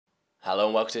Hello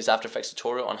and welcome to this After Effects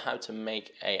tutorial on how to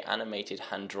make an animated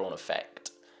hand-drawn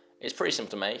effect. It's pretty simple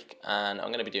to make, and I'm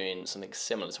going to be doing something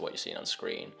similar to what you're seeing on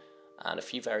screen and a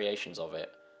few variations of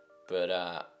it,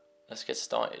 but let's get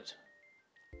started.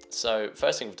 So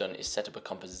first thing we've done is set up a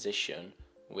composition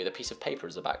with a piece of paper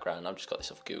as a background. I've just got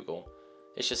this off Google.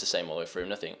 It's just the same all the way through,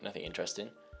 nothing interesting.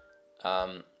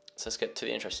 So let's get to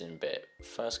the interesting bit.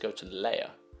 First go to Layer,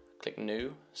 click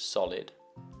New, Solid,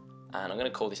 and I'm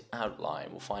going to call this Outline.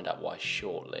 We'll find out why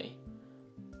shortly.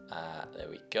 There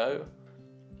we go.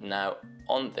 Now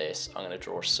on this I'm going to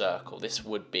draw a circle. This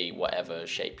would be whatever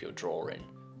shape you're drawing.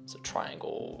 It's a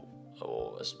triangle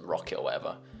or a rocket or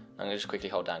whatever. I'm going to just quickly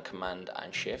hold down Command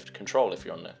and Shift, Control if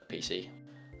you're on the PC,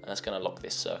 and that's going to lock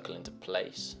this circle into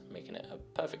place, making it a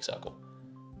perfect circle.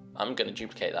 I'm going to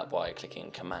duplicate that by clicking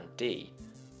Command D,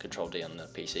 Control D on the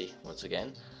PC once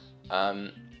again.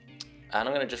 And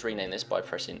I'm going to just rename this by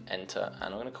pressing Enter, and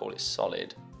I'm going to call it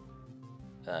Solid.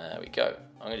 There we go.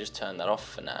 I'm going to just turn that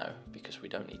off for now because we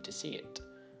don't need to see it.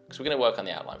 Because we're going to work on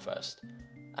the outline first.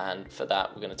 And for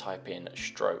that, we're going to type in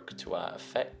Stroke to our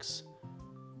effects.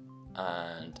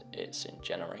 And it's in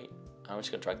Generate. I'm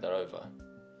just going to drag that over.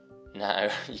 Now,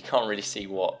 you can't really see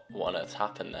what on earth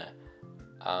happened there.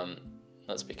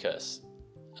 That's because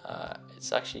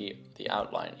it's actually the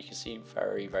outline. You can see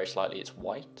very, very slightly it's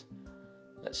white.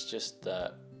 Let's just go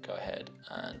ahead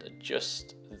and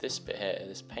adjust this bit here,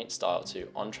 this paint style, to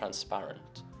on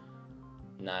transparent.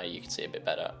 Now you can see a bit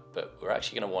better, but we're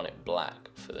actually going to want it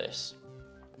black for this.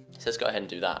 So let's go ahead and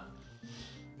do that.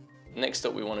 Next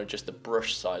up, we want to adjust the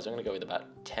brush size. I'm going to go with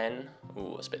about 10.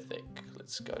 Ooh, that's a bit thick.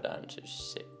 Let's go down to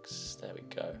 6. There we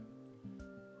go.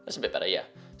 That's a bit better, yeah.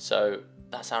 So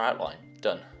that's our outline,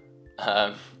 done.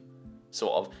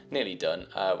 Sort of, nearly done.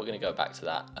 We're going to go back to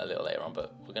that a little later on,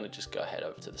 but we're going to just go ahead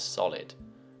over to the solid.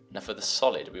 Now for the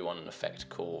solid, we want an effect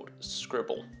called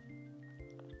Scribble.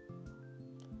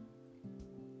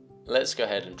 Let's go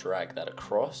ahead and drag that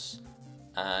across,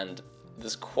 and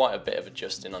there's quite a bit of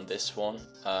adjusting on this one.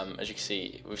 As you can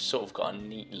see, we've sort of got a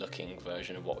neat looking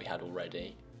version of what we had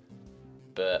already,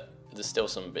 but there's still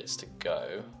some bits to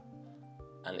go,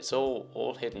 and it's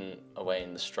all hidden away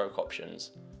in the stroke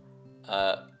options.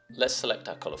 Let's select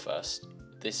our colour first.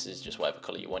 This is just whatever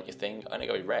colour you want your thing. I'm going to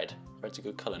go with red. Red's a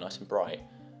good colour, nice and bright.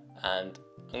 And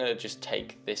I'm going to just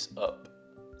take this up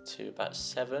to about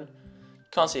 7.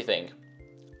 Can't see a thing.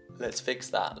 Let's fix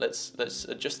that. Let's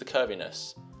adjust the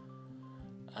curviness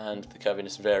and the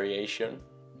curviness variation.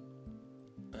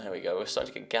 There we go. We're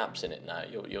starting to get gaps in it now.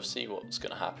 You'll see what's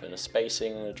going to happen. A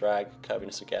spacing and a drag,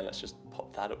 curviness again. Let's just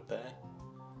pop that up there.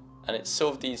 And it's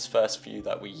sort of these first few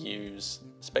that we use,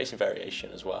 spacing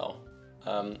variation as well.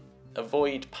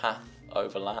 Avoid path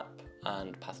overlap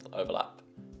and path overlap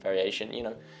variation. You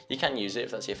know, you can use it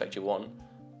if that's the effect you want,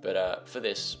 but for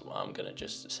this, I'm going to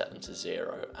just set them to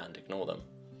 0 and ignore them.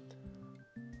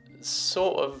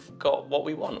 Sort of got what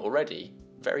we want already.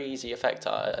 Very easy effect,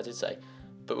 I did say.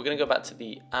 But we're going to go back to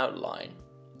the outline.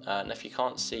 And if you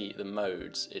can't see the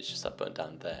modes, it's just that button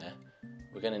down there.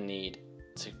 We're going to need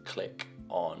to click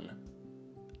on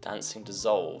Dancing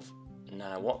Dissolve.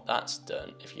 Now what that's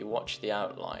done, if you watch the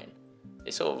outline,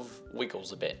 it sort of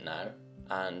wiggles a bit now,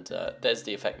 and there's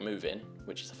the effect moving,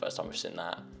 which is the first time we've seen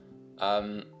that.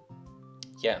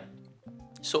 Yeah,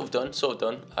 sort of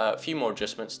done. A few more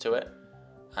adjustments to it,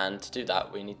 and to do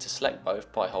that we need to select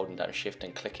both by holding down Shift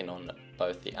and clicking on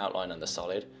both the outline and the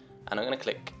solid. And I'm going to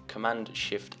click Command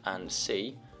Shift and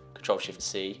C, Control Shift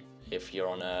C if you're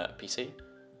on a PC.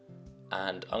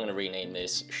 And I'm going to rename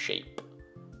this Shape,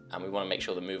 and we want to make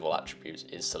sure the Move All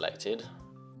attribute is selected,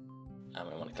 and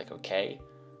we want to click OK.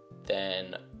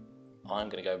 Then I'm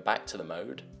going to go back to the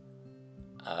mode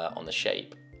on the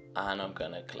shape, and I'm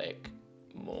going to click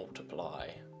Multiply.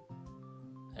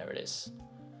 There it is,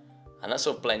 and that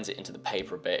sort of blends it into the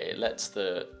paper a bit. It lets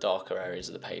the darker areas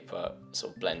of the paper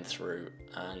sort of blend through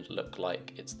and look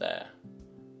like it's there.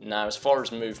 Now as far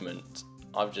as movement,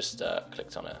 I've just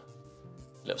clicked on a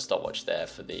little stopwatch there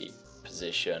for the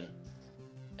position.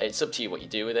 It's up to you what you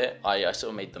do with it. I sort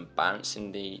of made them bounce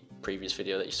in the previous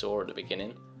video that you saw at the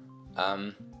beginning.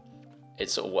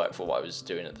 It sort of worked for what I was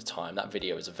doing at the time. That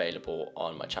video is available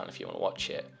on my channel if you want to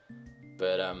watch it.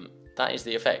 But that is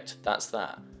the effect. That's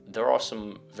that. There are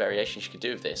some variations you could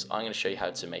do with this. I'm going to show you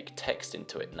how to make text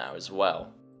into it now as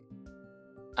well.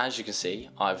 As you can see,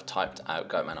 I've typed out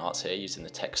Goatman Arts here using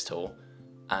the text tool.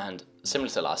 And similar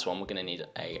to the last one, we're going to need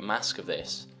a mask of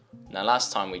this. Now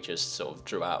last time we just sort of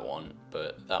drew out one,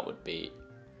 but that would be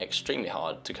extremely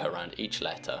hard to go around each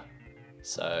letter.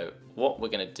 So what we're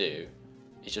going to do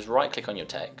is just right click on your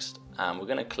text, and we're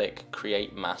going to click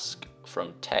Create Mask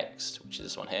from Text, which is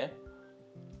this one here.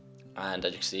 and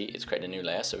as you can see, it's created a new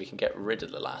layer, so we can get rid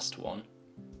of the last one.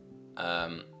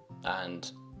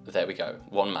 And there we go,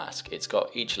 one mask. It's got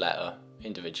each letter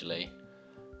individually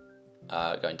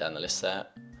going down the list there.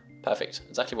 Perfect,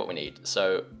 exactly what we need.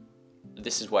 So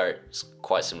this is where it's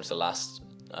quite similar to the last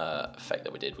effect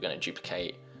that we did. We're going to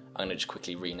duplicate. I'm going to just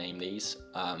quickly rename these.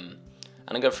 And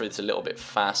I'm going to go through this a little bit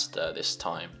faster this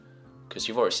time, because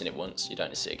you've already seen it once, you don't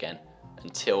need to see it again,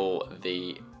 until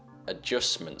the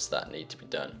adjustments that need to be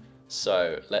done.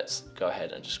 So let's go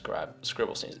ahead and just grab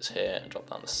Scribble since it's here and drop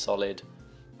down the solid.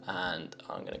 And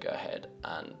I'm going to go ahead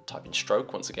and type in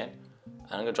stroke once again.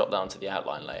 And I'm going to drop down to the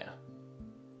outline layer,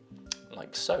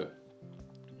 like so.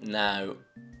 Now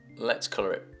let's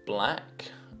color it black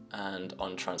and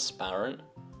on transparent.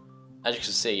 As you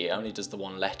can see, it only does the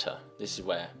one letter. This is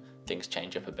where things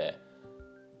change up a bit.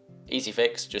 Easy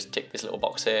fix, just tick this little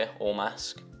box here, all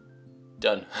mask,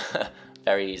 done.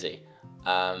 Very easy.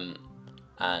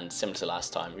 And similar to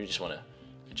last time, we just want to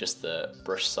adjust the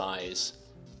brush size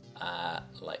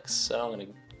like so. I'm going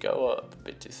to go up a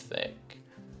bit too thick.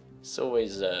 It's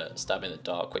always stab in the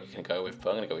dark what you can go with,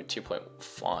 but I'm going to go with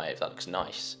 2.5. That looks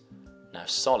nice. Now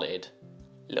solid,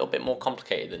 a little bit more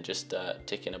complicated than just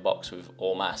ticking a box with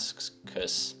all masks,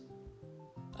 because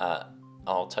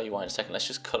I'll tell you why in a second. Let's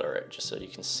just colour it just so you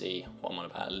can see what I'm on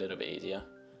about a little bit easier.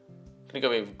 I'm going to go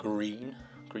with green.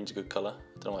 Green's a good colour.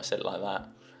 I don't know why I said it like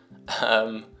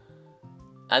that.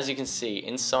 As you can see,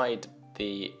 inside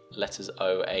the letters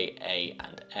O, A,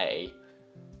 and A,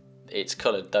 it's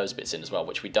coloured those bits in as well,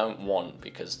 which we don't want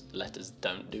because letters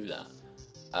don't do that.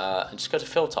 And just go to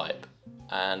fill type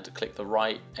and click the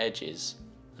right edges,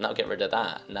 and that'll get rid of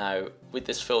that. Now with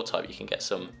this fill type you can get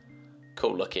some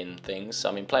cool looking things.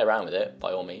 I mean, play around with it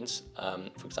by all means.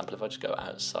 For example, if I just go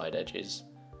outside edges,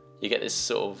 you get this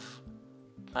sort of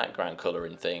background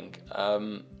colouring thing,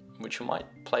 which we might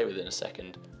play with in a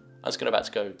second. I'm just about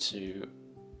to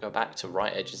go back to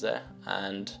right edges there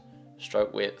and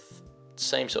stroke width,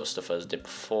 same sort of stuff as I did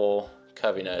before.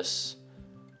 Curviness,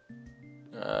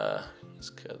 let's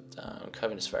go down,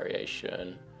 curviness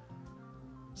variation,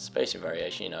 spacing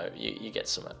variation. You know, you get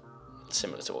something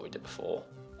similar to what we did before.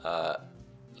 A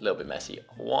little bit messy.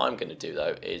 What I'm going to do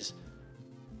though is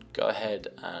go ahead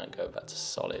and go back to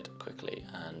solid quickly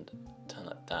and turn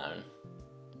that down.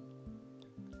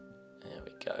 There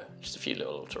we go, just a few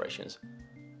little alterations.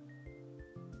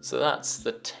 So that's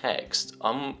the text.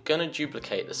 I'm going to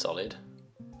duplicate the solid,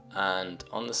 and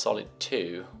on the solid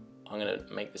 2 I'm going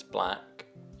to make this black,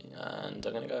 and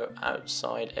I'm going to go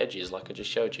outside edges like I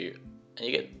just showed you, and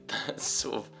you get that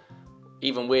sort of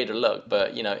even weirder look,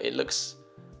 but you know, it looks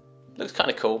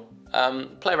kind of cool.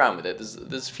 Play around with it.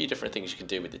 There's a few different things you can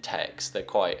do with the text. They're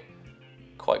quite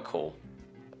cool.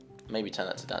 Maybe turn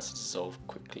that to dance to dissolve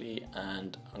quickly,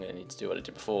 and I'm going to need to do what I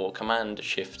did before. Command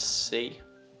Shift C,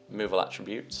 remove all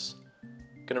attributes.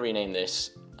 I'm going to rename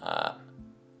this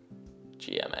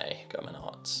GMA, Goman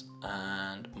Arts,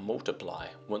 and multiply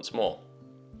once more.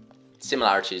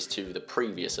 Similarities to the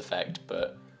previous effect,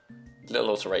 but little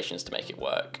alterations to make it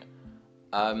work.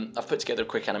 I've put together a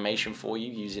quick animation for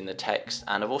you using the text,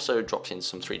 and I've also dropped in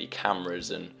some 3D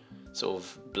cameras and sort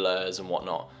of blurs and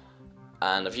whatnot,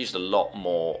 and I've used a lot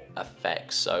more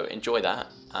effects, so enjoy that,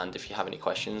 and if you have any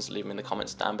questions, leave them in the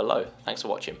comments down below. Thanks for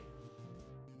watching.